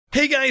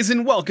Hey guys,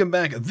 and welcome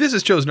back. This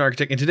is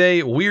ChosenArchitect, and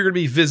today we are going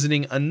to be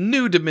visiting a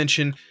new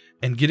dimension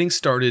and getting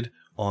started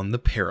on the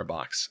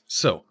Parabox.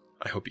 So,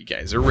 I hope you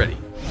guys are ready.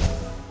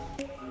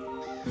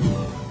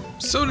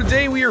 So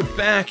today we are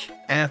back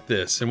at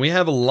this, and we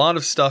have a lot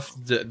of stuff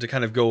to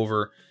kind of go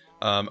over.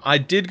 I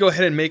did go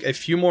ahead and make a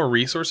few more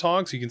resource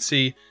hogs. You can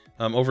see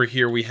over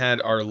here we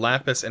had our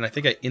lapis, and I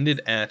think I ended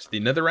at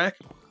the netherrack.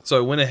 So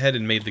I went ahead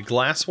and made the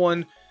glass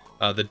one.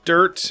 The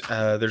dirt,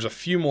 there's a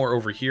few more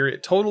over here. In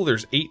total,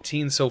 there's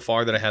 18 so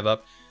far that I have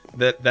up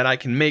that I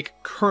can make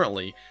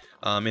currently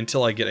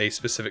until I get a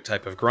specific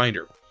type of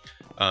grinder.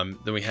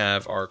 Then we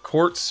have our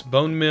quartz,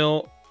 bone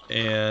mill,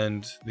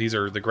 and these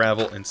are the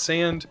gravel and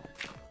sand.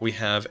 We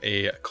have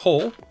a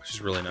coal, which is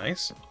really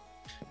nice.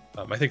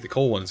 I think the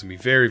coal one is going to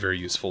be very, very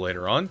useful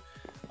later on.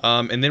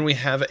 And then we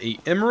have a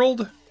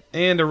emerald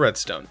and a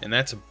redstone, and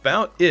that's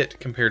about it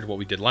compared to what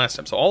we did last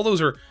time. So all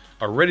those are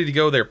ready to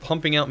go. They're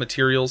pumping out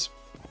materials.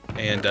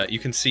 And you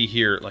can see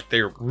here, like,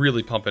 they're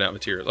really pumping out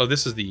materials. Oh,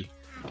 this is the...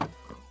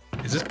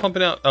 Is this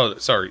pumping out? Oh,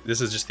 sorry. This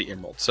is just the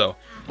emerald. So,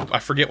 I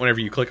forget whenever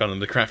you click on them,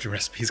 the crafting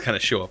recipes kind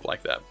of show up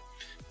like that.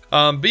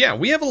 But yeah,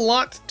 we have a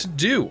lot to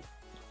do.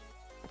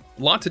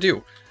 A lot to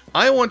do.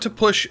 I want to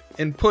push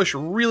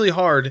really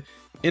hard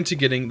into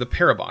getting the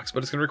Parabox,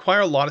 but it's going to require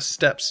a lot of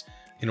steps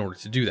in order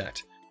to do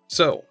that.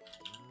 So,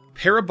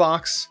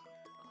 Parabox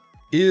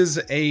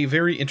is a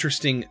very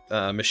interesting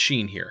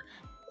machine here.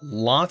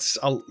 Lots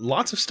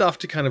of stuff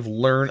to kind of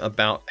learn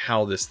about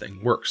how this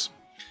thing works.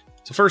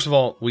 So first of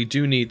all, we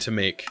do need to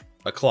make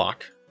a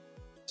clock.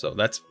 So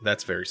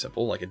that's very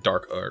simple, like a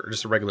dark or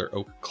just a regular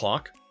oak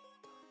clock.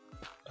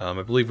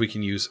 I believe we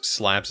can use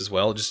slabs as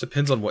well. It just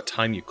depends on what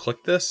time you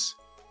click this.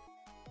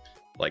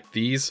 Like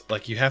these,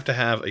 like you have to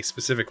have a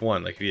specific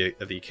one, like the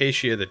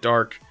acacia, the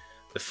dark,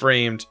 the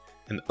framed,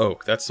 and the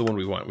oak. That's the one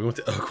we want. We want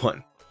the oak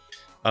one.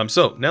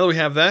 So now that we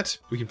have that,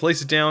 we can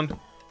place it down,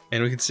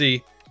 and we can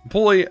see.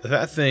 Boy,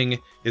 that thing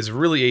is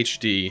really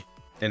HD,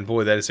 and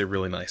boy, that is a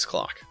really nice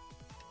clock,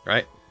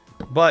 right?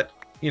 But,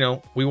 you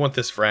know, we want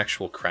this for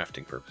actual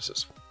crafting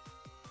purposes.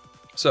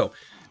 So,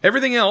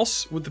 everything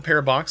else with the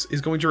Parabox is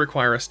going to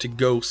require us to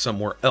go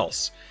somewhere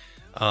else.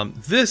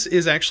 This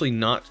is actually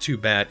not too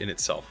bad in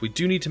itself. We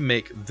do need to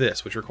make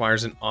this, which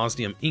requires an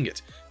osmium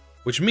ingot,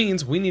 which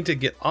means we need to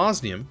get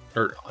osmium,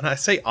 or I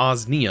say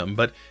osmium,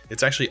 but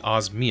it's actually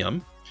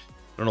osmium.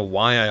 I don't know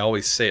why I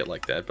always say it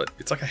like that, but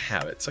it's like a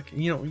habit. It's like,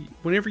 you know,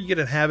 whenever you get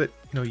a habit,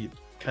 you know,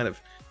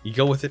 you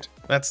go with it.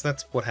 That's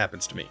what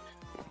happens to me.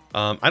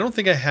 I don't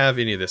think I have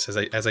any of this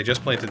as I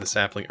just planted the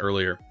sapling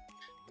earlier,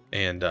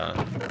 and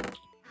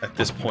at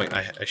this point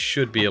I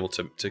should be able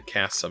to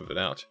cast some of it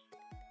out.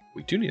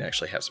 We do need to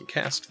actually have some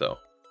cast though.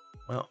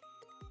 Wow.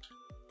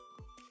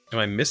 Am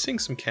I missing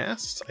some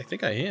casts? I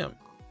think I am.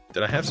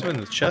 Did I have some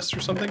in the chest or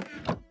something?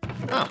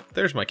 Ah,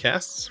 there's my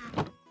casts.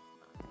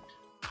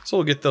 So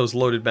we'll get those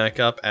loaded back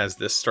up as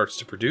this starts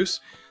to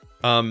produce.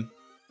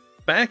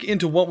 Back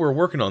into what we're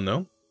working on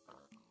though.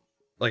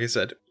 Like I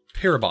said,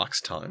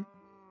 Parabox time.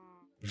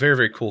 Very,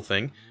 very cool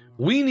thing.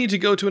 We need to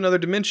go to another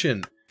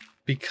dimension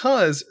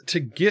because to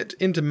get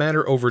into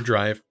Matter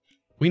Overdrive,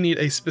 we need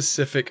a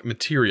specific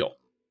material.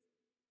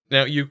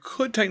 Now you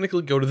could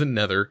technically go to the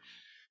Nether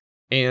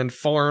and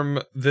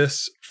farm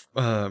this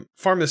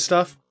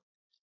stuff,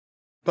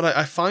 but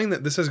I find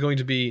that this is going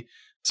to be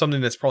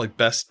something that's probably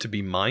best to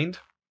be mined.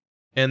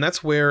 And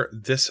that's where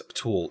this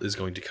tool is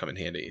going to come in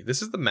handy.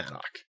 This is the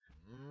Mattock.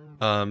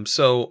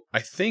 So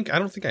I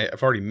don't think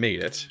I've already made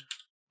it.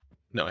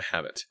 No, I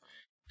haven't.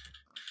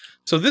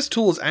 So this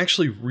tool is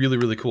actually really,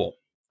 really cool.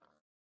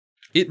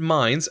 It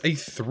mines a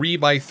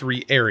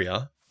 3x3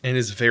 area and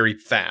is very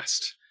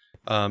fast.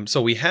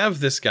 So we have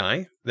this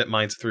guy that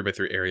mines a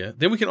 3x3 area.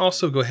 Then we can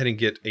also go ahead and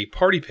get a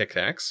party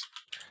pickaxe,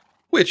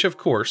 which of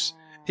course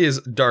is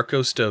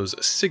Darko Stowe's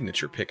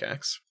signature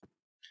pickaxe,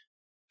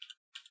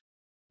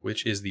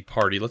 which is the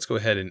party. Let's go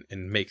ahead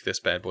and make this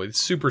bad boy.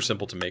 It's super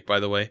simple to make, by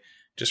the way.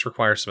 Just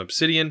requires some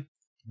obsidian.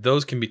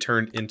 Those can be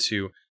turned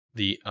into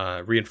the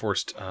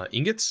reinforced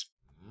ingots.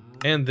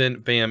 And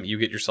then, bam, you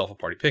get yourself a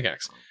party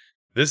pickaxe.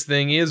 This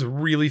thing is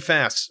really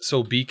fast,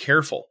 so be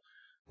careful.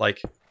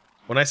 Like,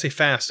 when I say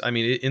fast, I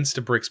mean it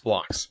insta-breaks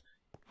blocks.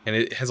 And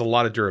it has a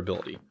lot of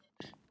durability.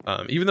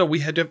 Even though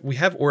we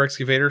have ore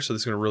excavator, so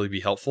this is going to really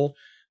be helpful.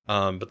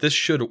 But this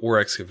should ore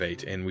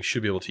excavate, and we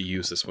should be able to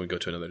use this when we go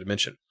to another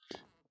dimension.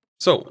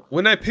 So,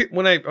 when I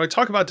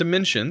talk about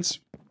dimensions,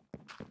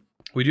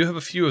 we do have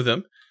a few of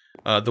them.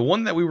 The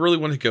one that we really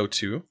want to go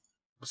to,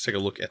 let's take a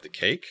look at the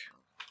cake,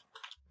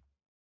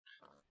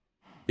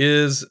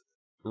 is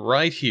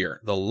right here,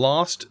 the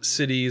Lost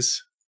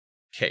Cities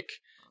cake.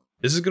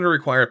 This is going to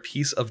require a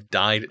piece of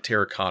dyed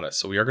terracotta,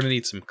 so we are going to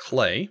need some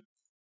clay,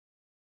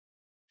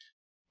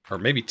 or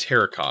maybe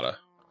terracotta.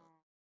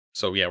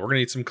 So yeah, we're going to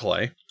need some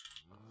clay.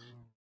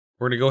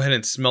 We're going to go ahead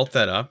and smelt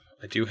that up.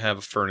 I do have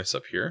a furnace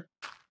up here.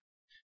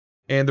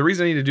 And the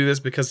reason I need to do this,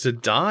 because to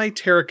dye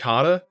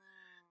terracotta,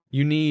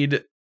 you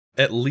need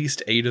at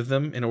least 8 of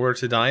them in order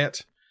to dye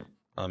it.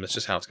 It's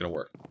just how it's going to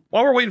work.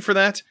 While we're waiting for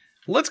that,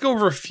 let's go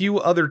over a few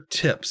other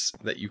tips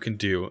that you can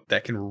do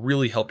that can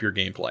really help your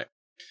gameplay.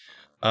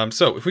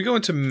 So if we go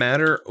into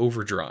Matter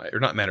Overdrive, or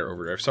not Matter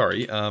Overdrive,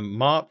 sorry,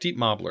 Deep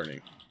Mob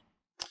Learning.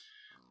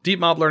 Deep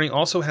Mob Learning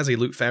also has a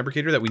loot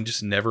fabricator that we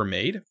just never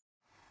made.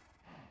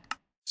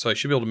 So I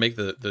should be able to make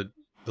the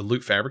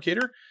loot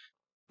fabricator.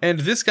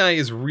 And this guy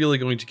is really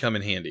going to come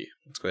in handy.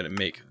 Let's go ahead and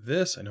make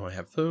this. I know I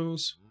have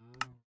those.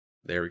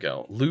 There we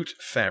go. Loot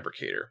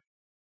fabricator.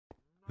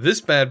 This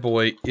bad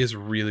boy is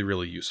really,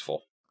 really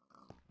useful.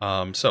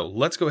 So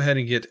let's go ahead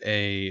and get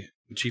a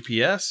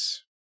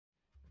GPS.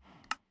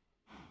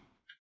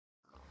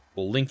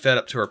 We'll link that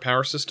up to our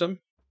power system.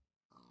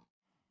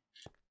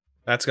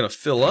 That's going to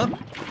fill up.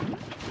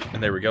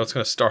 And there we go. It's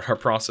going to start our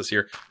process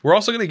here. We're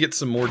also going to get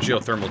some more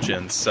geothermal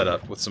gens set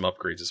up with some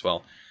upgrades as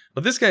well.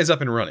 But this guy's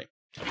up and running.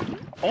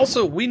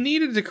 Also, we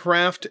needed to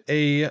craft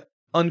a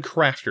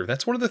uncrafter.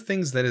 That's one of the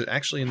things that is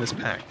actually in this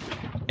pack.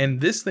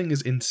 And this thing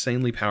is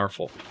insanely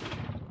powerful.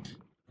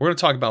 We're going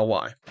to talk about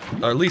why.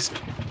 Or at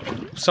least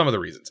some of the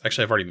reasons.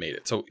 Actually, I've already made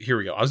it. So here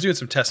we go. I was doing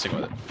some testing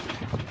with it.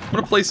 I'm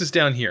going to place this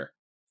down here.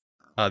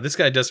 This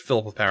guy does fill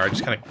up with power. I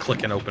just kind of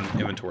click and open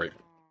inventory.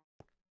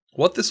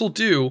 What this will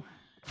do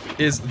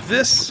is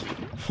this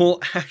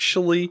will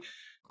actually...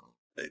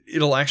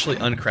 It'll actually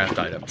uncraft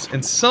items.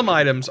 And some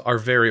items are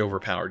very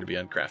overpowered to be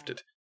uncrafted.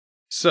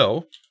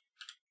 So,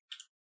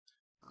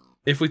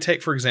 if we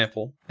take, for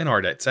example, an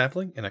Ardite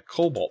sapling and a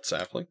Cobalt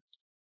sapling,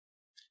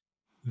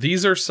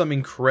 these are some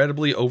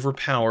incredibly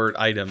overpowered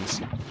items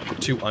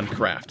to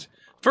uncraft.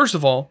 First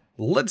of all,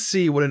 let's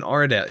see what an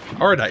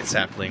Ardite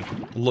sapling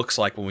looks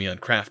like when we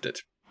uncraft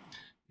it.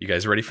 You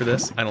guys ready for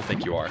this? I don't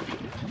think you are.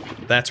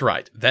 That's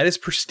right. That is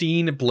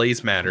pristine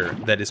blaze matter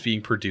that is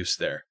being produced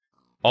there.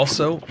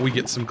 Also, we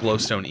get some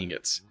glowstone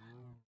ingots.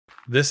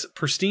 This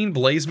pristine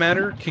blaze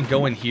matter can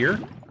go in here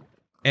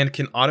and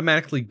can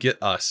automatically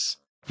get us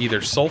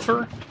either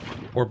sulfur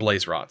or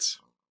blaze rods.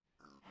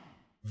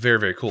 Very,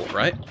 very cool,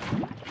 right?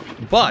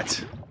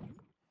 But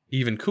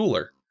even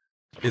cooler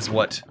is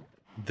what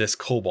this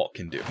cobalt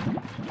can do.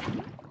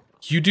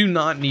 You do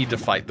not need to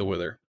fight the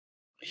wither.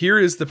 Here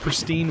is the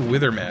pristine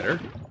wither matter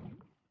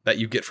that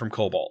you get from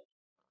cobalt.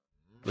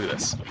 Look at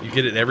this. You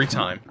get it every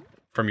time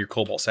from your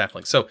cobalt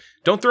sapling. So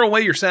don't throw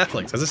away your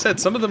saplings. As I said,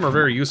 some of them are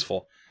very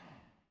useful.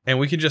 And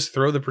we can just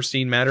throw the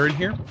pristine matter in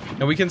here,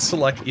 and we can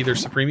select either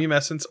Supremium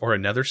Essence or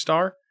another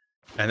star.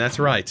 And that's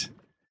right.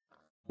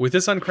 With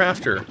this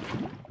uncrafter,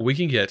 we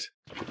can get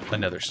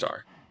another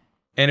star.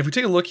 And if we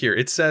take a look here,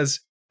 it says,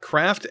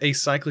 craft a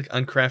cyclic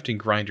uncrafting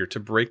grinder to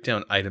break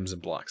down items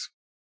and blocks.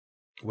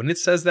 When it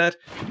says that,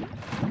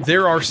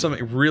 there are some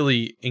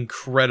really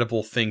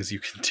incredible things you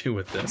can do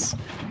with this.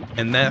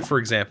 And that, for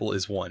example,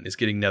 is one, is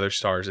getting nether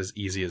stars as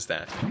easy as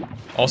that.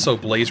 Also,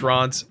 blaze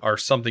rods are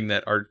something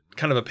that are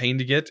kind of a pain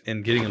to get,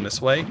 and getting them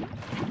this way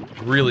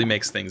really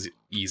makes things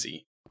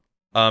easy.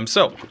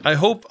 So, I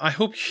hope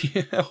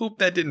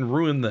that didn't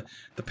ruin the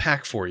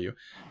pack for you,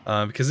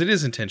 because it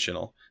is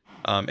intentional.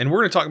 And we're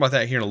going to talk about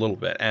that here in a little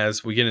bit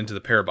as we get into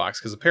the Parabox,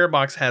 because the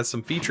Parabox has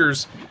some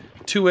features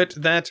to it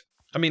that,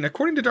 I mean,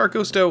 according to Dark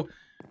Ghosto,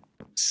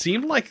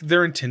 seemed like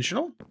they're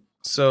intentional.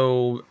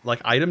 So, like,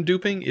 item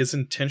duping is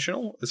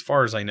intentional, as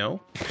far as I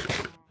know.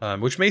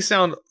 Which may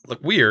sound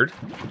like weird,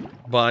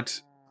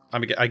 but I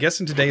mean, I guess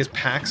in today's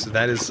packs,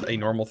 that is a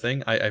normal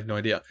thing. I have no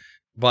idea.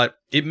 But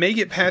it may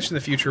get patched in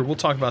the future. We'll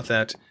talk about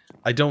that.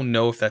 I don't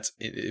know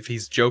if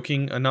he's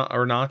joking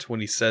or not when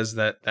he says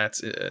that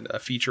that's a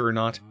feature or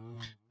not.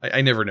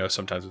 I never know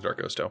sometimes with Dark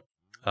Ghosto.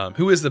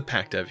 Who is the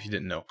pack dev, if you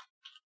didn't know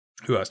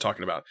who I was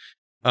talking about.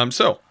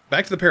 So,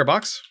 back to the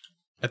Parabox.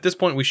 At this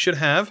point, we should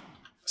have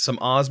some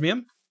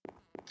osmium.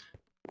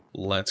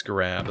 Let's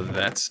grab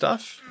that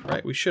stuff.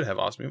 Right, we should have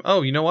osmium.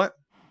 Oh, you know what?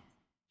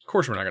 Of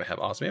course we're not going to have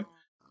osmium.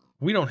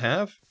 We don't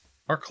have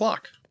our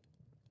clock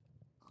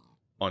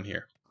on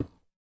here.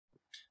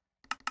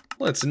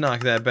 Let's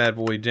knock that bad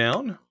boy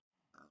down.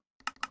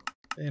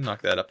 And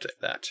knock that up to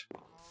that.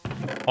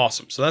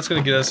 Awesome. So that's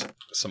going to get us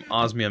some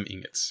osmium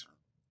ingots.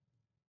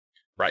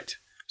 Right.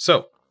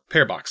 So,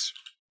 Parabox.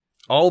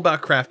 All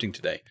about crafting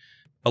today.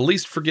 At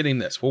least forgetting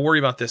this. We'll worry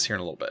about this here in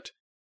a little bit.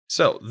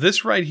 So,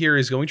 this right here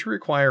is going to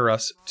require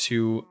us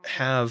to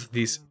have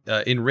these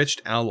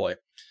enriched alloy.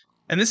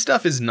 And this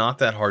stuff is not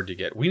that hard to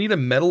get. We need a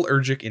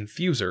metallurgic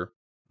infuser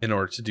in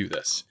order to do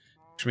this.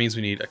 Which means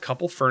we need a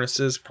couple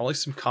furnaces, probably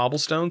some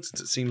cobblestone,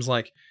 since it seems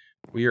like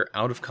we are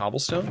out of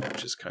cobblestone,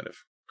 which is kind of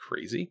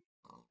crazy.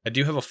 I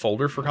do have a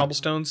folder for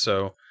cobblestone,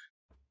 so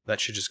that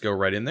should just go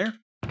right in there.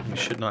 We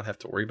should not have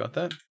to worry about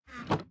that.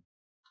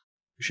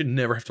 We should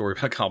never have to worry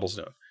about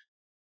cobblestone.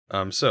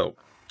 So,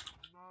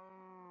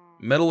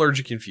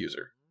 metallurgic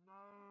infuser.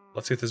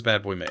 Let's get this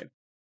bad boy made.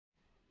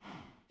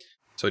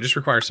 So it just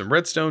requires some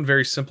redstone,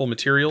 very simple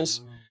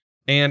materials.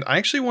 And I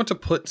actually want to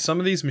put some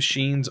of these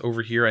machines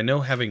over here. I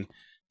know having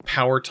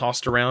power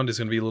tossed around is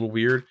going to be a little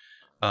weird.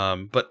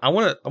 But I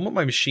want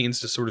my machines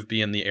to sort of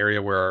be in the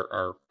area where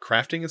our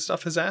crafting and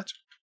stuff is at.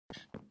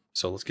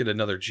 So let's get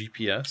another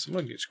GPS. I'm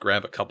going to just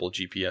grab a couple of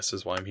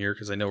GPSs while I'm here,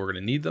 because I know we're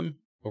going to need them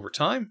over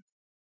time.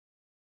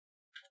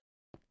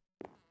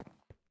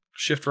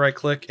 shift right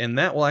click, and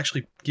that will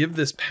actually give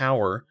this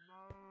power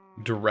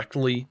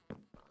directly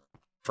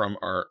from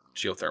our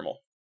geothermal.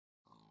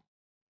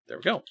 There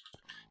we go.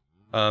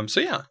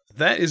 So yeah,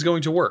 that is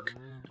going to work.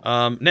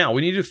 Now,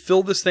 we need to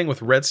fill this thing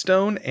with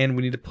redstone, and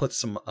we need to put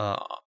some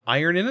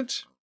iron in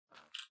it.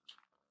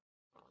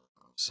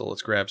 So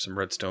let's grab some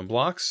redstone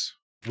blocks.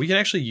 We can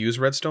actually use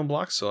redstone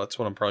blocks, so that's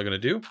what I'm probably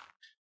going to do.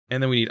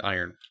 And then we need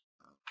iron.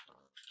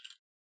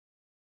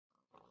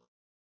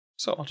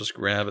 So I'll just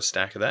grab a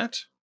stack of that,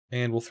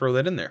 and we'll throw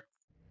that in there.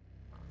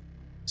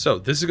 So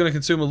this is going to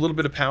consume a little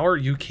bit of power.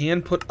 You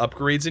can put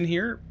upgrades in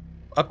here.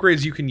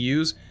 Upgrades you can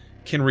use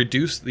can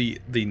reduce the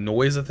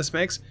noise that this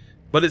makes.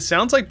 But it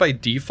sounds like by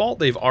default,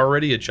 they've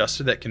already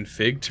adjusted that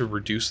config to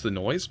reduce the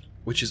noise,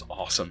 which is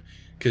awesome,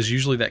 because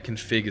usually that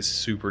config is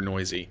super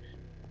noisy.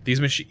 These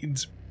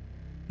machines,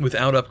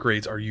 without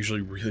upgrades, are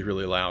usually really,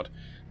 really loud.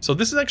 So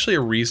this is actually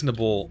a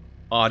reasonable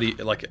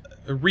audio, like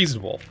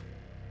reasonable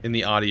in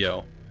the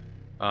audio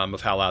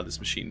of how loud this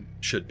machine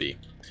should be.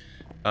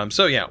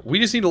 So yeah, we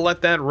just need to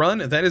let that run.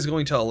 That is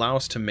going to allow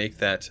us to make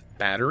that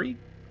battery,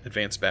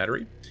 advanced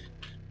battery.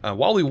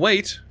 While we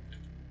wait,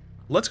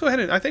 let's go ahead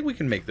and I think we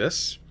can make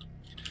this.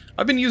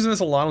 I've been using this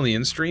a lot on the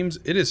in-streams.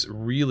 It is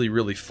really,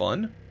 really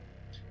fun.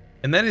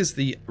 And that is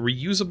the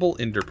reusable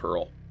ender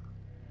pearl.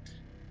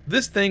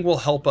 This thing will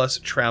help us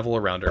travel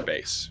around our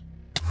base.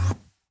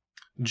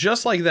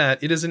 Just like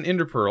that, it is an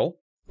ender pearl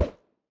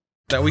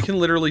that we can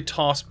literally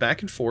toss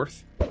back and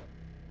forth.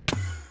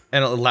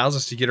 And it allows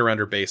us to get around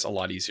our base a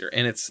lot easier.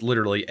 And it's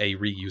literally a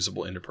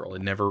reusable ender pearl.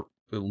 It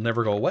will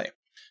never go away.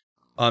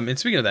 And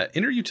speaking of that,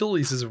 Ender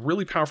Utilities is a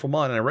really powerful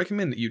mod, and I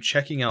recommend you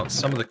checking out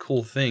some of the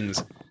cool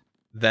things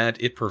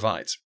that it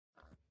provides.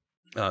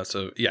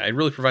 So yeah, it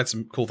really provides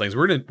some cool things.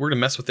 We're gonna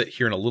mess with it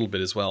here in a little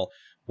bit as well.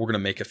 We're gonna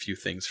make a few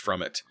things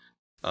from it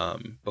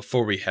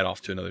before we head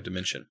off to another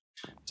dimension.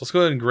 So let's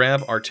go ahead and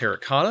grab our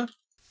terracotta.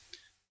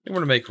 We're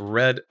gonna make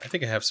red. I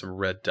think I have some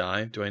red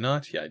dye. Do I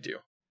not? Yeah, I do.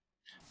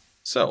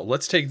 So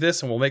let's take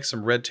this and we'll make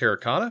some red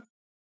terracotta.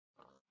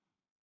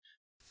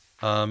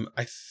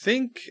 I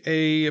think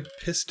a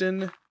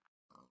piston...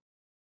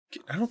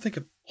 I don't think...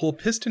 Will a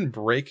piston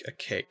break a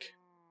cake?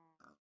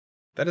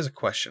 That is a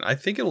question. I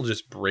think it'll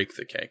just break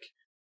the cake.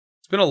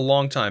 It's been a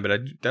long time, but I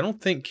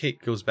don't think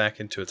cake goes back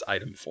into its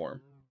item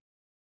form.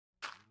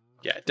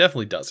 Yeah, it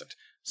definitely doesn't.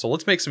 So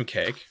let's make some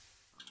cake.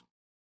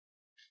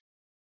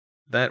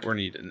 That, we're going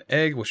to need an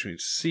egg, which we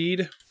need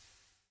seed.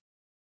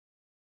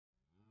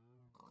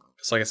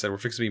 So like I said, we're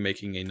fixing to be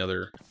making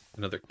another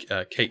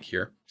cake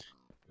here.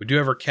 We do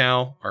have our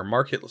cow, our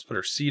market. Let's put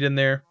our seed in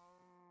there.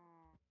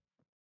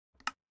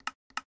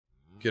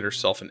 Get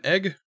ourselves an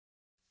egg.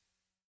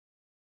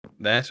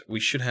 That,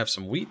 we should have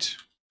some wheat.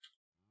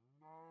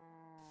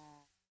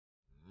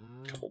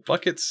 A couple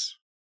buckets.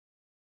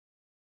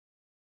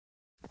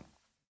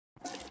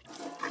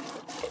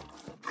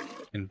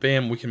 And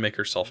bam, we can make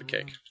ourselves a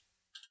cake.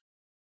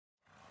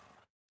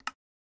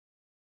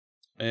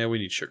 And we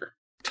need sugar.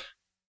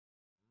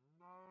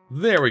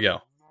 There we go.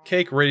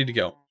 Cake ready to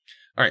go.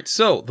 Alright,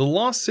 so the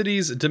Lost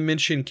Cities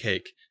Dimension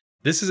Cake.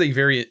 This is a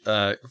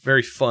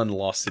very fun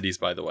Lost Cities,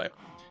 by the way.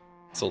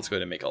 So let's go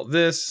ahead and make all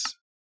this.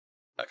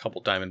 A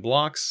couple diamond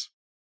blocks.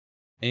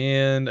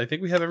 And I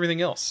think we have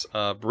everything else.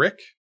 Brick.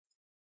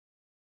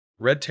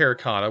 Red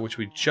terracotta, which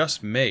we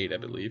just made, I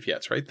believe. Yeah,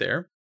 it's right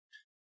there.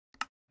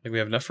 I think we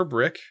have enough for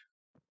brick.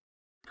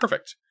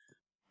 Perfect.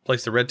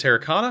 Place the red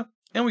terracotta,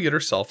 and we get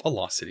ourselves a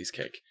Lost Cities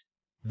cake.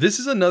 This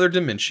is another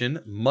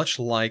dimension, much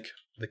like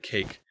the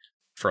cake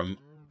from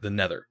the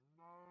Nether.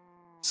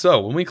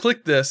 So, when we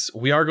click this,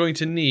 we are going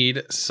to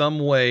need some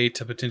way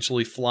to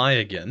potentially fly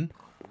again.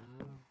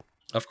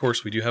 Of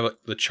course, we do have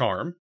the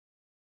charm.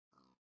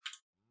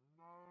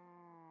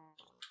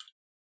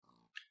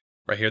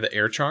 Right here, the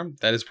air charm.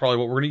 That is probably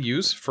what we're going to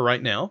use for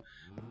right now.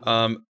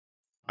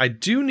 I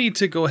do need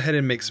to go ahead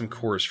and make some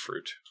chorus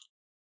fruit.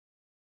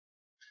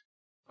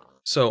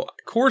 So,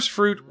 chorus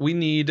fruit, we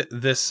need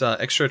this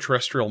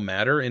extraterrestrial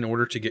matter in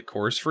order to get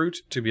chorus fruit,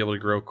 to be able to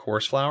grow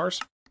chorus flowers.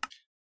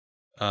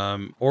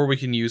 Or we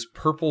can use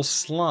purple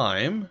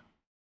slime.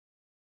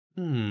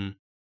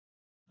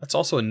 That's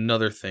also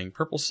another thing.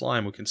 Purple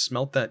slime, we can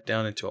smelt that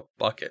down into a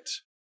bucket.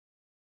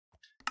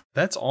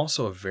 That's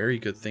also a very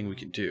good thing we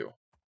can do.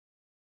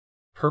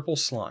 Purple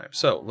slime.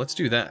 So, let's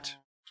do that.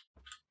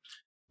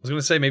 I was going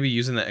to say maybe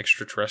using that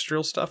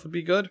extraterrestrial stuff would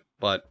be good,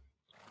 but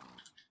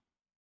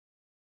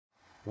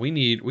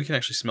we can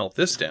actually smelt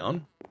this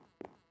down.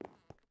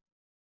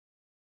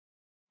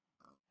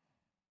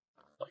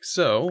 Like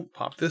so.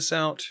 Pop this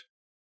out.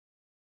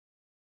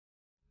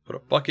 Put a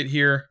bucket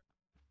here.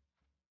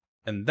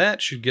 And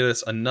that should get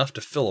us enough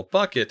to fill a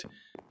bucket,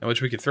 in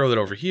which we could throw that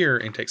over here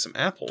and take some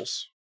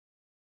apples.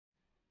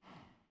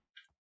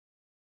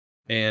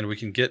 And we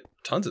can get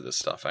tons of this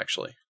stuff,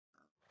 actually.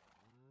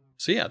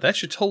 So yeah, that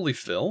should totally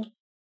fill.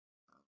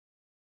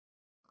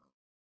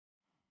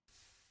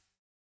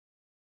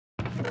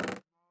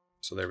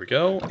 So there we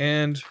go,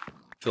 and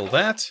fill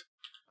that.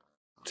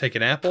 Take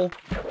an apple.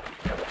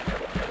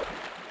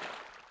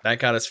 That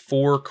got us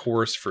 4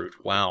 chorus fruit.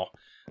 Wow.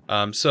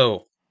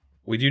 So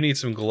we do need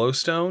some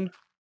glowstone.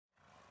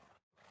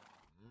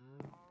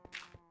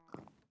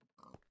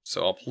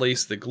 So I'll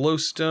place the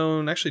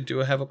glowstone. Actually, I do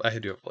have a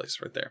place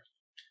right there.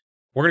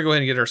 We're going to go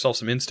ahead and get ourselves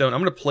some instone. I'm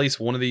going to place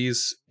one of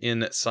these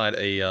inside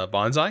a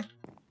bonsai.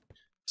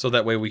 So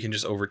that way we can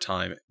just over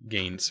time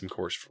gain some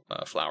coarse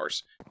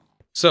flowers.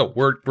 So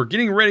we're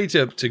getting ready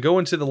to go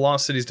into the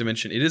Lost Cities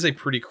dimension. It is a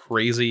pretty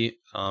crazy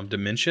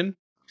dimension.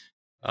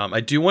 I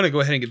do want to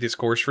go ahead and get this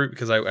coarse fruit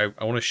because I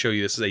want to show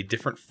you this is a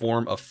different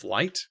form of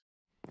flight.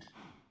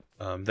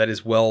 That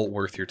is well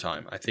worth your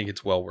time. I think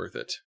it's well worth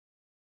it.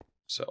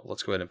 So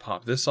let's go ahead and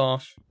pop this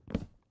off.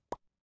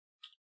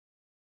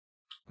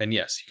 And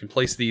yes, you can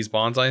place these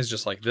bonsais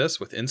just like this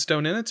with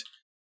instone in it.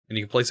 And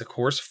you can place a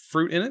coarse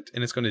fruit in it,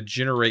 and it's going to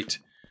generate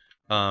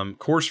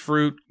coarse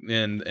fruit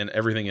and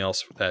everything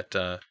else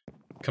that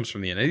comes from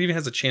the end. It even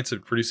has a chance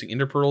of producing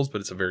ender pearls, but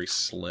it's a very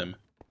slim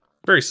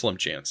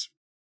chance.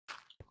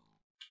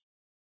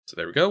 So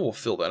there we go. We'll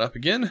fill that up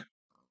again.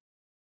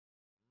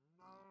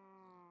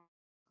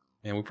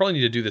 And we probably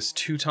need to do this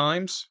 2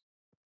 times.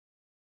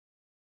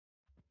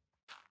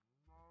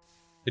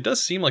 It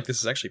does seem like this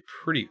is actually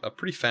a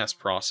pretty fast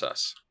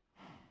process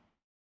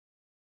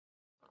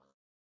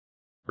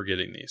for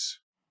getting these.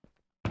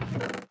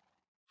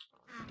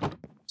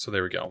 So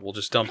there we go. We'll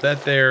just dump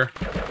that there.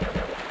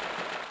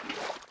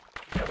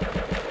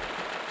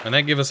 And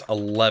that gives us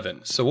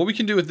 11. So what we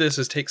can do with this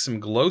is take some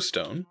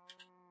glowstone.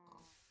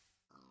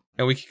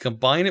 And we can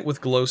combine it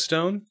with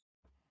glowstone,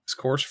 this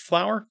coarse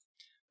flower.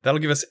 That'll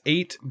give us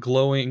 8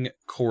 glowing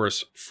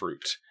coarse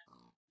fruit.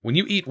 When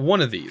you eat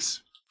one of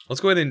these,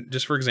 let's go ahead and,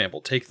 just for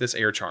example, take this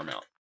air charm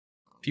out.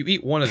 If you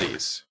eat one of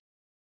these,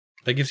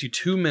 that gives you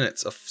 2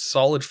 minutes of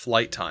solid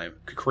flight time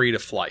to create a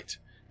flight.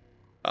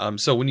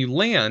 So when you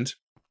land,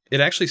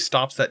 it actually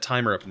stops that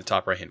timer up in the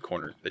top right-hand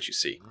corner that you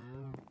see.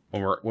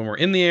 When we're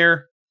in the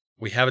air,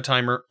 we have a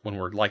timer. When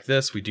we're like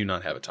this, we do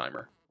not have a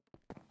timer.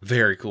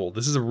 Very cool.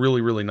 This is a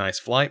really, really nice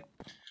flight.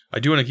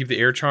 I do want to keep the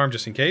air charm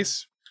just in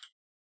case.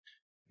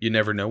 You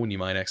never know when you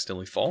might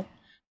accidentally fall.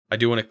 I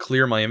do want to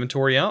clear my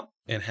inventory out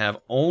and have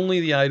only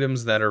the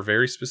items that are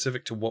very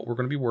specific to what we're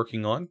going to be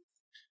working on.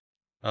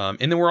 And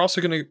then we're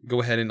also going to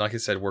go ahead and, like I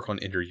said, work on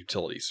Ender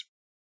utilities.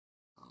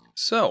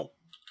 So,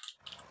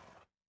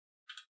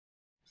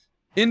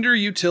 Ender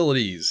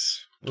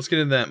utilities. Let's get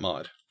into that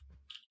mod.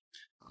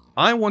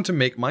 I want to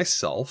make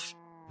myself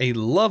a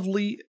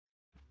lovely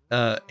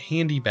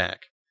handy bag.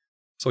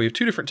 So we have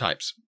 2 different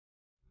types.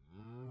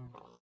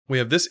 We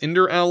have this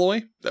Ender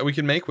alloy that we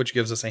can make, which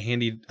gives us a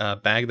handy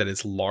bag that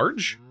is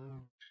large,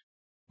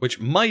 which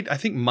I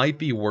think might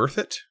be worth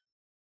it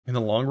in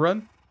the long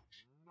run.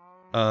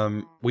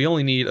 We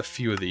only need a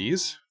few of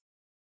these.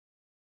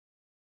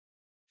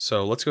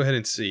 So let's go ahead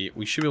and see.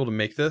 We should be able to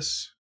make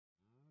this.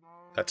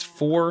 That's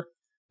 4.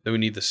 Then we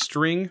need the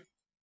string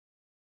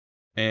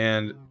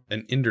and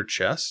an Ender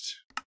chest.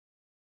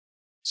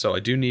 So I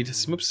do need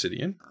some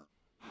obsidian.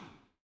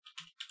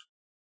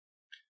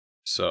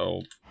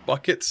 So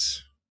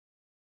buckets.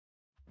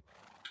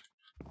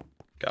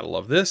 Gotta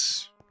love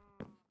this.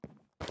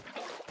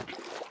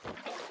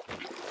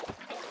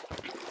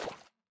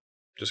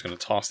 Just gonna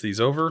toss these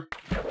over.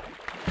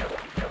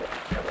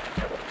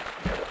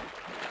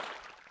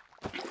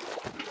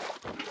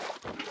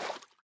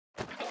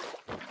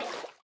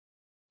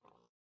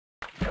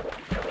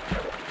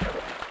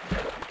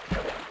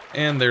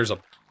 And there's a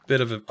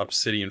bit of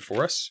obsidian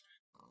for us.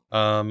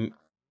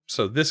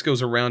 So this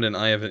goes around and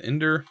I have an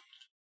Ender.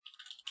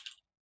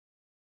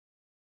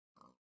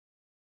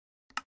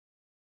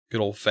 Good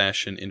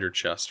old-fashioned Ender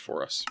chest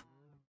for us.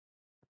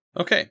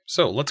 Okay,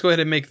 so let's go ahead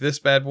and make this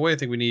bad boy. I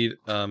think we need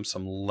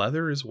some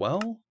leather as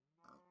well.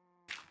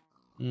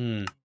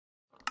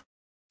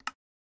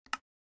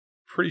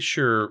 Pretty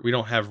sure we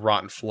don't have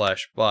rotten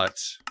flesh, but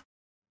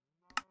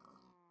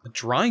a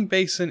drying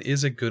basin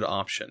is a good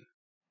option.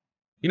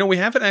 You know, we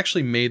haven't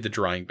actually made the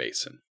drying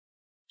basin.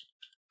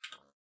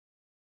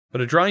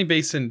 But a drying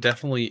basin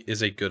definitely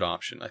is a good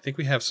option. I think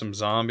we have some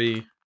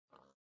zombie.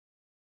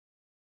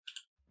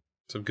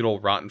 Some good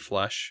old rotten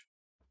flesh.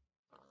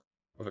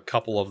 We have a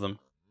couple of them.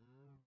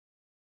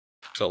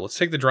 So let's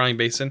take the drying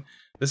basin.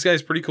 This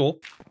guy's pretty cool.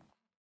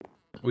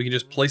 We can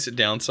just place it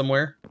down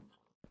somewhere.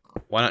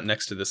 Why not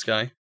next to this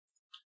guy?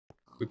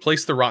 We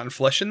place the rotten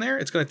flesh in there.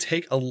 It's going to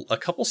take a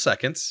couple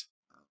seconds.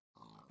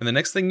 And the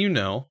next thing you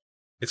know,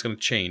 it's going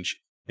to change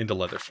into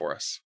leather for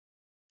us.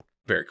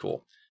 Very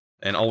cool.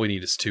 And all we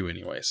need is 2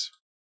 anyways.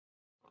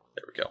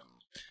 There we go.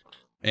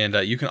 And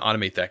you can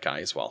automate that guy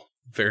as well.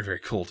 Very, very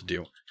cool to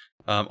do.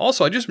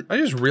 Also, I just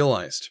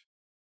realized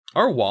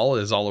our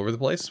wallet is all over the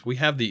place. We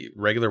have the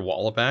regular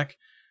wallet back.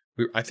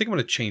 I think I'm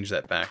going to change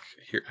that back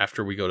here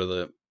after we go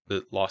to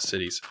the Lost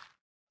Cities.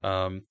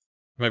 You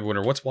might be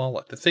wondering, what's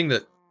wallet? The thing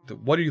that...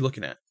 what are you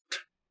looking at?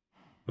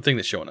 The thing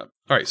that's showing up.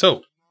 Alright,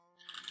 so...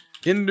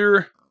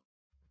 Ender...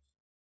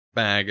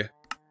 bag.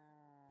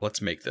 Let's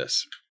make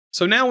this.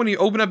 So now when you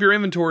open up your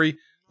inventory,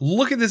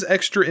 look at this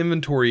extra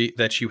inventory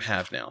that you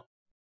have now.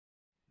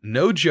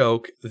 No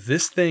joke,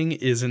 this thing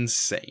is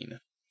insane.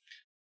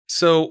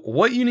 So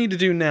what you need to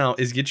do now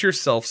is get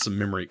yourself some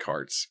memory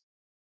cards.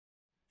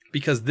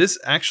 Because this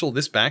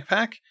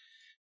backpack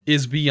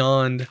is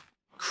beyond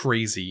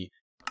crazy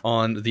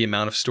on the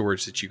amount of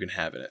storage that you can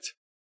have in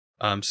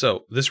it.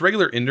 So this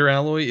regular ender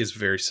alloy is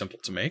very simple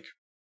to make.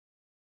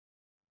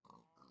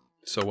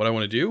 So what I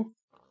want to do,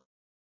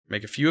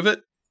 make a few of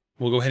it.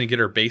 We'll go ahead and get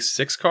our base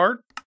 6 card,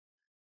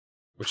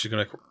 which is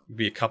going to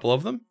be a couple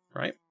of them,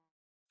 right?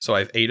 So I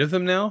have 8 of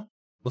them now.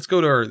 Let's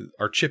go to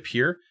our chip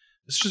here.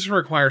 This is just going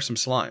to require some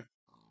slime,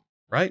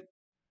 right?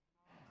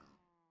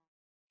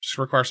 Just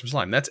require some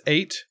slime. That's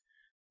 8.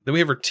 Then we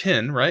have our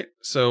 10, right?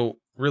 So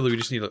really we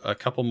just need a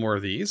couple more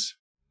of these.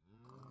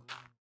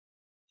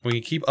 We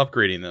can keep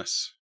upgrading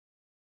this.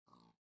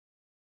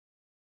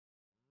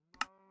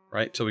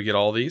 Right, till we get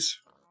all these.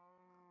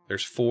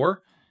 There's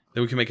 4.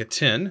 Then we can make a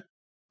 10.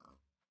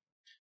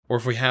 Or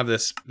if we have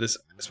this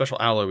special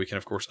alloy, we can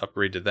of course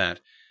upgrade to that.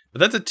 But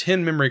that's a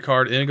 10 memory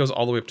card, and it goes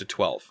all the way up to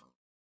 12.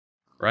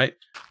 Right?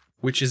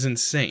 Which is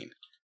insane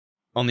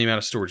on the amount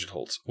of storage it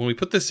holds. When we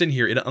put this in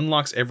here, it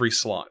unlocks every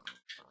slot.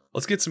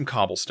 Let's get some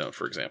cobblestone,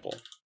 for example.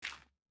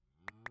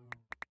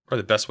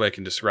 Probably the best way I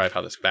can describe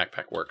how this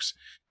backpack works.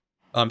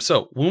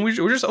 So, when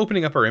we're just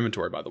opening up our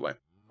inventory, by the way.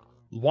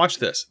 Watch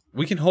this.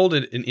 We can hold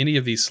it in any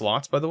of these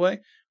slots, by the way.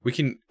 We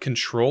can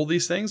control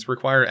these things.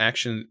 Require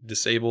action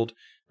disabled.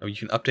 You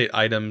can update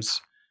items.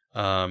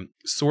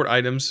 Sort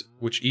items,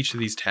 which each of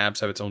these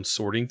tabs have its own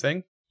sorting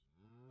thing.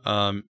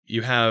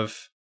 You have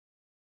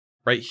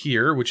right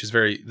here, which is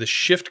the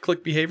shift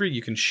click behavior.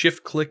 You can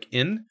shift click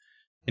in,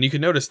 and you can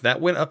notice that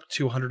went up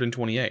to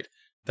 128.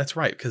 That's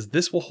right, because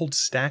this will hold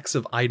stacks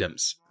of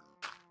items.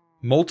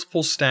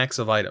 Multiple stacks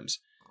of items.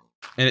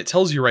 And it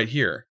tells you right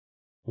here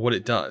what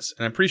it does.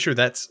 And I'm pretty sure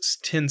that's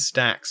 10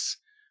 stacks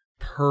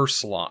per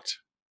slot,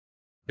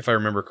 if I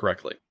remember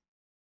correctly.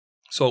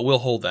 So it will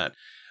hold that.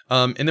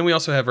 And then we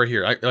also have right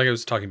here, like I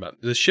was talking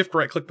about, the shift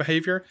right click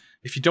behavior.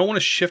 If you don't want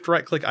to shift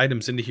right click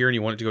items into here and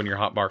you want it to go in your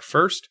hotbar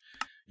first,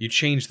 you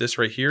change this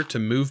right here to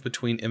move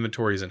between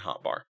inventories and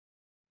hotbar.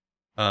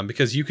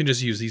 Because you can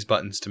just use these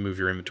buttons to move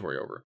your inventory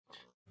over.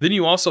 Then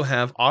you also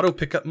have auto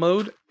pickup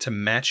mode to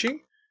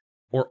matching,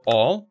 or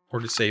all, or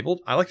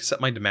disabled. I like to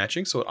set mine to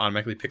matching so it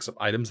automatically picks up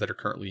items that are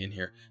currently in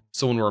here.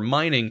 So when we're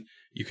mining,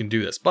 you can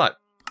do this. But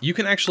you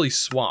can actually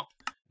swap.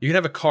 You can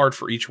have a card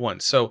for each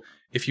one. So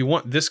if you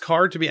want this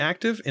card to be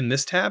active in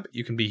this tab,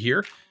 you can be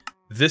here.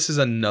 This is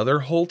another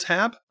whole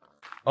tab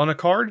on a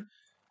card.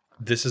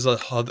 This is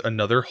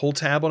another whole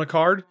tab on a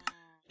card.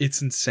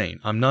 It's insane.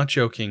 I'm not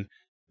joking.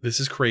 This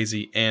is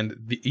crazy. And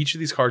each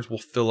of these cards will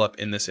fill up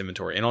in this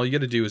inventory. And all you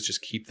got to do is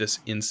just keep this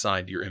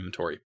inside your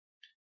inventory.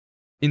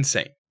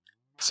 Insane.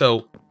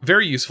 So,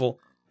 very useful.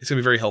 It's going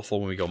to be very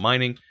helpful when we go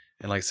mining.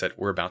 And like I said,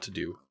 we're about to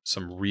do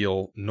some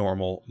real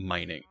normal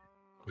mining,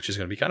 which is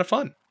going to be kind of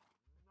fun.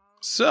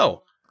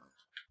 So,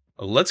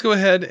 let's go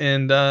ahead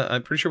and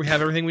I'm pretty sure we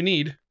have everything we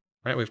need.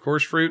 Right? We have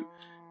chorus fruit.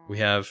 We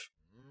have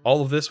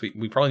all of this.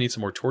 We probably need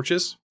some more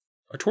torches.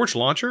 A torch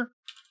launcher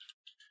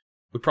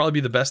would probably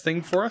be the best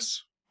thing for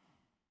us.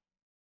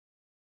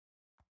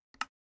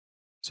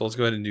 So let's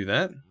go ahead and do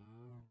that.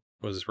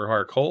 What does this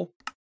require? Coal.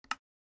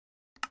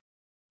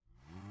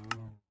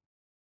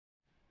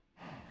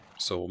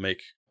 So we'll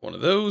make one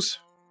of those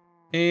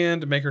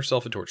and make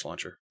ourselves a torch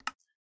launcher.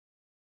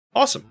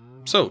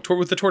 Awesome. So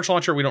with the torch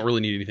launcher, we don't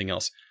really need anything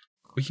else.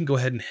 We can go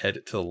ahead and head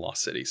to the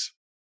Lost Cities.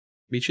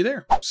 Meet you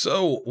there.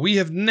 So we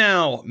have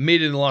now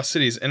made it in the Lost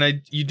Cities,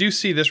 and you do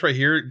see this right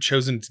here,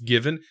 chosen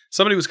given.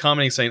 Somebody was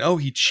commenting saying, oh,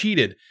 he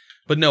cheated.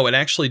 But no, it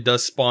actually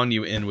does spawn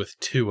you in with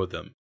 2 of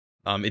them.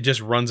 It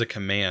just runs a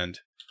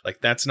command.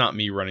 Like, that's not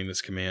me running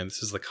this command.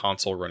 This is the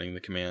console running the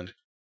command.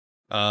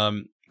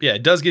 Yeah,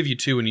 it does give you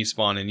 2 when you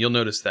spawn, and you'll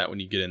notice that when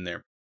you get in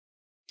there.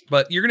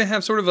 But you're going to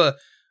have sort of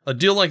a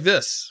deal like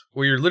this,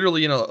 where you're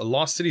literally in a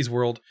Lost Cities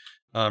world.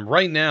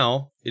 Right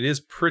now, it is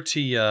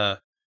pretty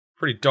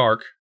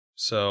dark,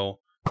 so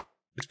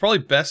it's probably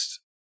best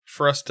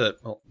for us to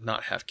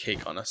not have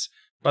cake on us.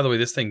 By the way,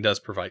 this thing does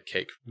provide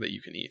cake that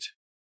you can eat.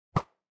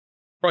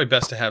 Probably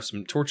best to have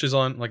some torches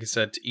on, like I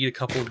said, to eat a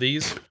couple of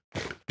these.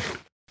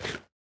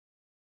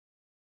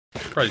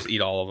 Probably just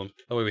eat all of them.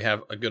 That way we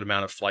have a good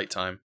amount of flight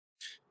time.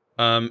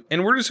 And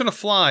we're just going to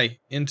fly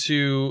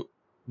into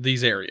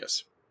these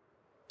areas.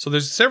 So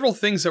there's several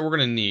things that we're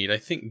going to need. I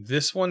think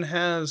this one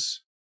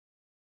has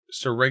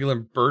just a regular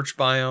birch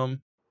biome.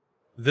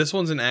 This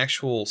one's an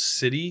actual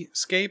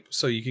cityscape,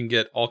 so you can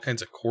get all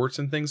kinds of quartz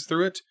and things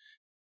through it.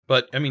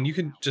 But, I mean, you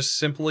can just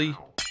simply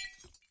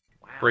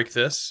break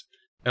this.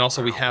 And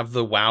also we have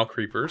the WoW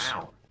creepers.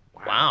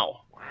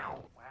 Wow.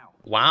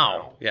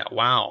 Wow. Yeah,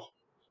 wow.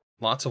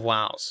 Lots of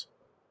wows.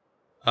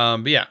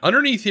 But yeah,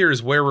 underneath here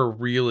is where we're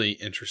really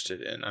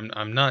interested in.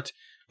 I'm not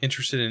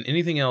interested in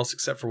anything else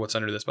except for what's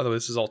under this. By the way,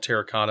 this is all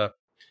terracotta.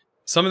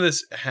 Some of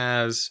this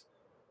has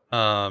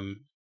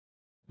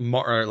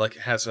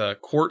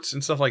quartz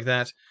and stuff like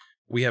that.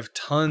 We have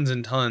tons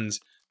and tons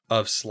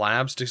of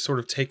slabs to sort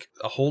of take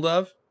a hold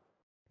of,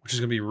 which is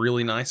going to be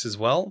really nice as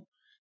well.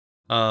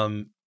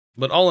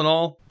 But all in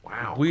all,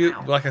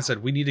 like I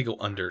said, we need to go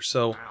under.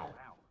 So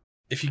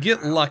if you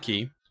get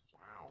lucky,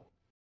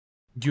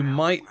 you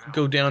might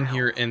go down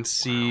here and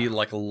see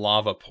like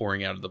lava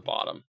pouring out of the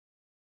bottom.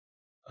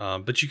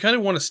 But you kind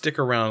of want to stick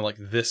around like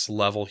this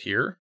level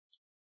here.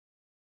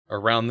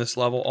 Around this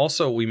level.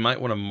 Also, we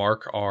might want to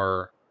mark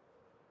our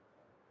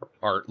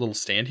little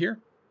stand here.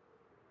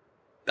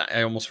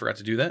 I almost forgot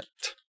to do that.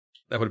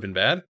 That would have been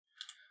bad.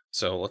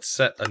 So let's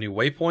set a new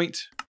waypoint.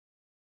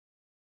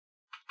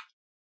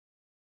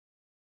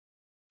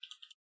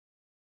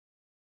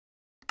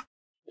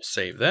 We'll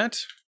save that.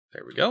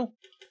 There we go.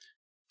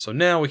 So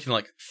now we can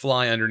like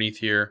fly underneath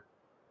here.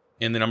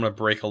 And then I'm going to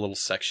break a little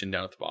section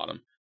down at the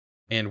bottom.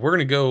 And we're going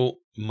to go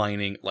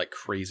mining like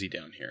crazy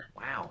down here.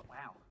 Wow.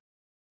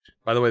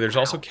 By the way, there's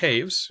also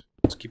caves.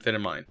 Let's keep that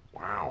in mind.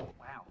 Wow.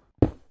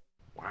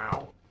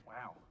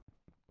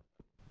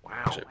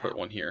 Actually, I put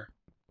one here.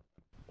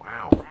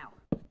 Wow.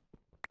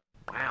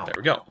 There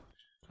we go.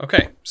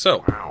 Okay,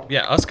 so,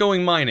 yeah, us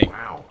going mining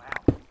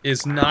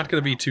is not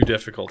going to be too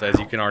difficult, as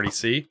you can already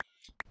see.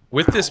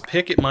 With this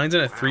pick, it mines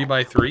in a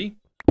 3x3,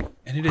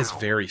 and it is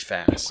very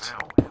fast.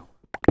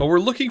 But we're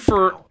looking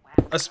for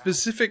a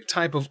specific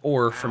type of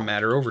ore from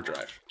Matter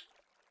Overdrive.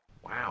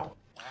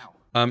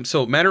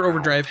 So Matter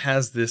Overdrive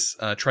has this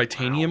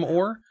tritanium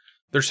ore.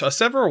 There's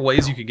several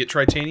ways you could get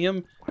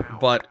tritanium,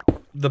 but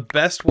the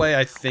best way,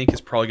 I think,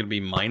 is probably going to be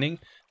mining.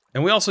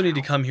 And we also need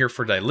to come here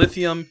for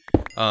dilithium.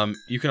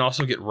 You can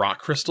also get rock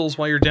crystals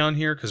while you're down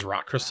here, because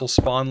rock crystals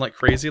spawn like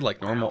crazy,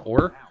 like normal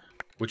ore,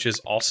 which is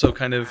also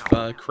kind of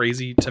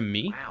crazy to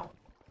me.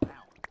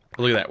 But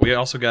look at that. We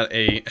also got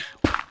an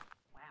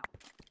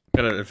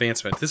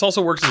advancement. This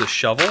also works as a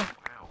shovel,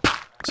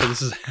 so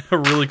this is a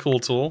really cool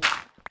tool.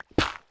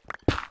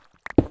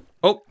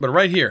 Oh, but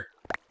right here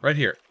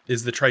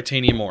is the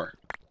tritanium ore.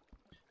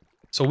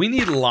 So we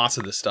need lots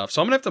of this stuff.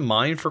 So I'm going to have to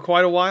mine for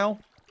quite a while.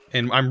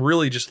 And I'm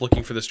really just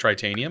looking for this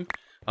tritanium.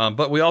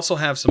 But we also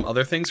have some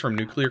other things from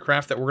nuclear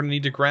craft that we're going to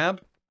need to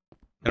grab.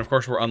 And of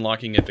course, we're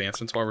unlocking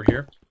advancements while we're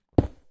here.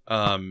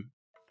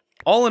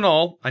 All in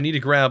all, I need to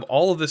grab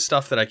all of this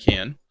stuff that I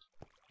can.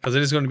 Because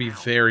it is going to be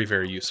very,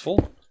 very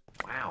useful.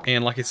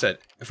 And like I said,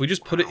 if we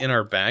just put it in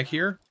our bag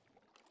here,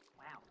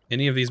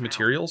 any of these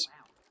materials,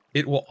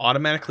 it will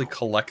automatically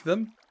collect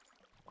them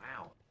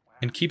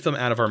and keep them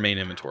out of our main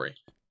inventory.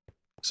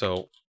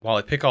 So while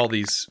I pick all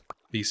these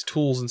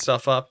tools and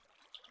stuff up,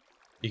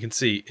 you can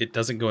see it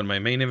doesn't go in my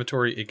main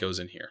inventory, it goes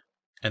in here.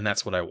 And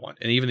that's what I want.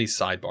 And even these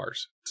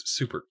sidebars. It's a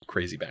super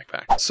crazy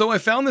backpack. So I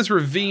found this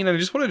ravine, and I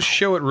just wanted to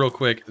show it real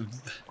quick.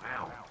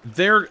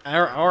 There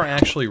are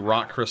actually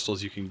rock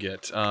crystals you can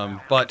get,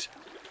 but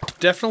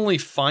definitely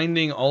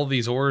finding all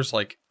these ores,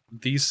 like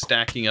these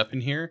stacking up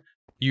in here,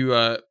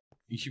 you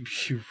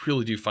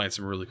really do find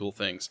some really cool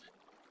things.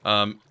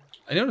 I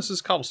noticed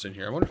this cobblestone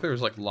here. I wonder if there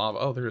was like lava.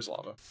 Oh, there is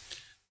lava.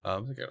 I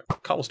got a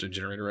cobblestone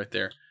generator right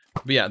there.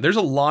 But yeah, there's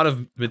a lot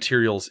of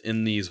materials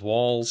in these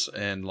walls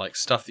and like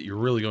stuff that you're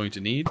really going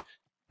to need.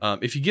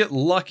 If you get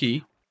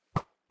lucky,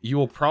 you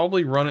will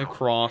probably run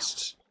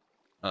across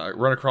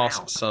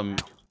some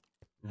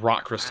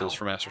rock crystals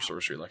from Master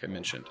Sorcery, like I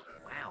mentioned.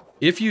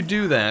 If you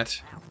do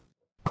that,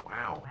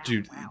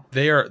 dude,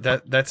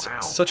 that's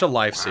such a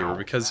lifesaver,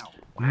 because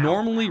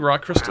normally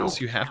rock crystals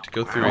you have to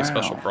go through a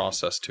special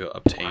process to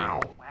obtain.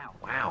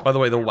 By the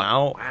way, the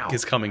wow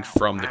is coming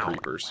from the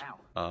creepers.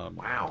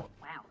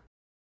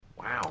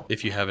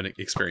 If you haven't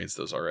experienced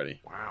those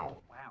already.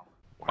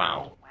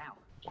 Wow.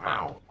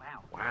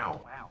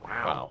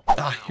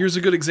 Here's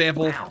a good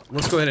example.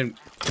 Let's go ahead and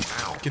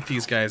get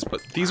these guys.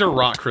 But these are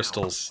rock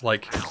crystals,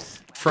 like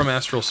from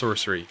Astral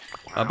Sorcery.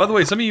 By the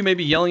way, some of you may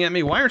be yelling at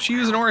me, why aren't you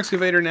using Ore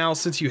Excavator now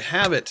since you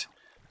have it?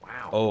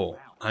 Oh,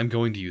 I'm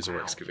going to use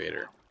Ore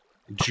Excavator.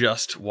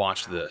 Just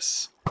watch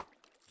this.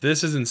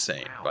 This is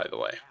insane, by the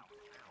way.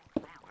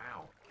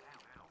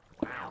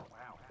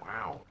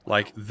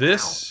 Like,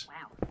 this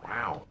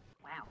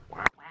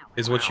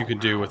is what you can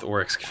do with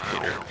Ore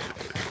Excavator.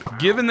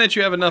 Given that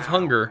you have enough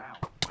hunger,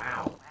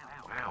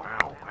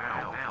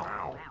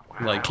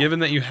 like, given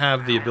that you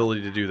have the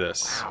ability to do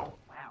this,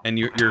 and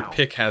your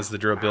pick has the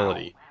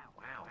durability,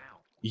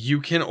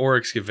 you can Ore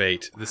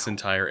Excavate this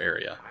entire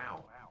area.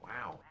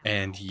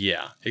 And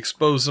yeah,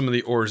 expose some of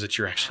the ores that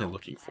you're actually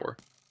looking for.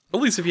 At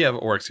least if you have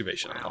Ore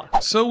Excavation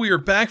unlocked. So we are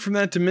back from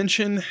that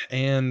dimension,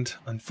 and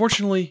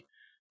unfortunately,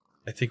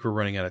 I think we're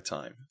running out of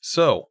time.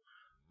 So,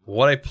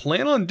 what I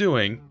plan on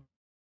doing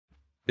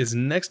is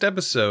next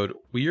episode,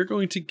 we are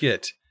going to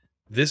get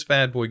this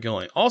bad boy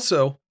going.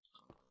 Also,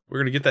 we're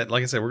going to get that,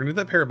 like I said, we're going to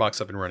get that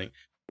parabox up and running.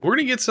 We're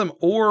going to get some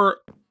ore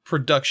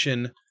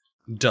production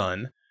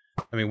done.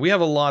 I mean, we have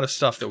a lot of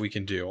stuff that we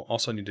can do.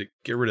 Also, I need to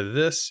get rid of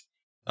this.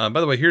 By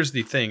the way, here's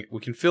the thing. We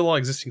can fill all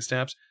existing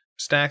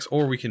stacks,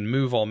 or we can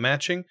move all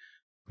matching.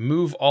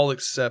 Move all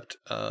except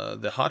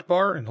the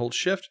hotbar and hold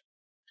shift.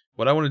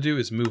 What I want to do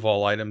is move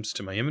all items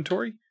to my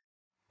inventory.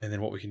 And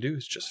then what we can do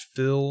is just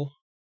fill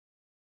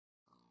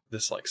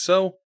this like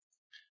so.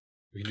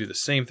 We can do the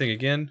same thing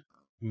again.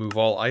 Move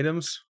all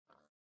items.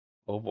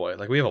 Oh boy,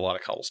 like we have a lot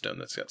of cobblestone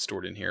that's got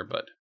stored in here,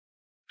 but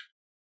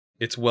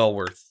it's well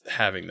worth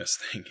having this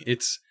thing.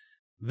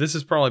 This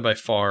is probably by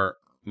far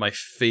my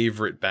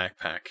favorite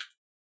backpack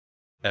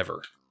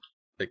ever.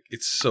 Like,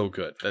 it's so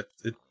good.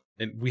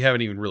 And we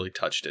haven't even really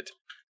touched it.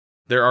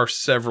 There are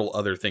several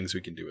other things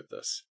we can do with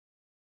this.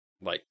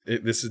 Like,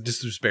 this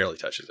just barely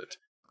touches it.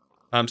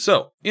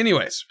 So,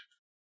 anyways,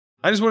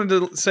 I just wanted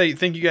to say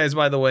thank you guys,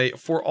 by the way,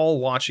 for all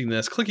watching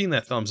this, clicking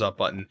that thumbs up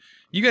button.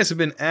 You guys have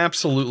been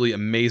absolutely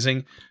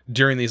amazing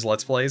during these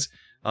Let's Plays.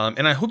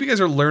 And I hope you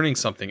guys are learning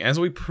something. As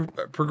we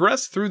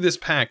progress through this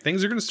pack,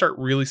 things are going to start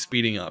really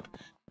speeding up.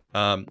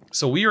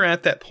 So we are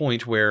at that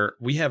point where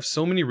we have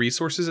so many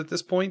resources at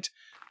this point.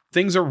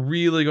 Things are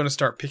really going to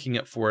start picking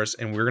up for us,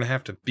 and we're going to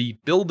have to be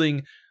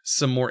building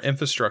some more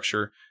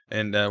infrastructure,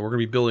 and we're going to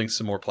be building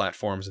some more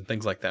platforms and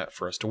things like that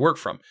for us to work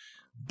from.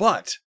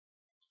 But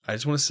I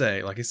just want to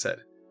say, like I said,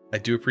 I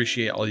do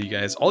appreciate all you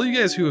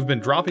guys who have been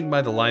dropping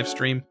by the live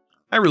stream.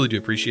 I really do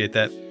appreciate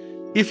that.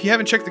 If you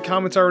haven't checked the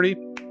comments already,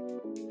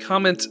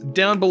 comment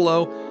down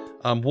below.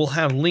 We'll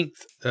have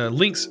links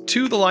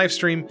to the live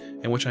stream,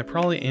 in which I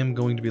probably am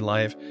going to be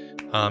live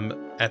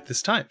at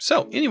this time.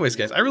 So anyways,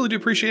 guys, I really do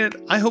appreciate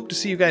it. I hope to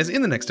see you guys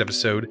in the next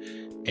episode.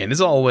 And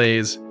as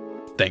always,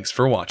 thanks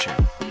for watching.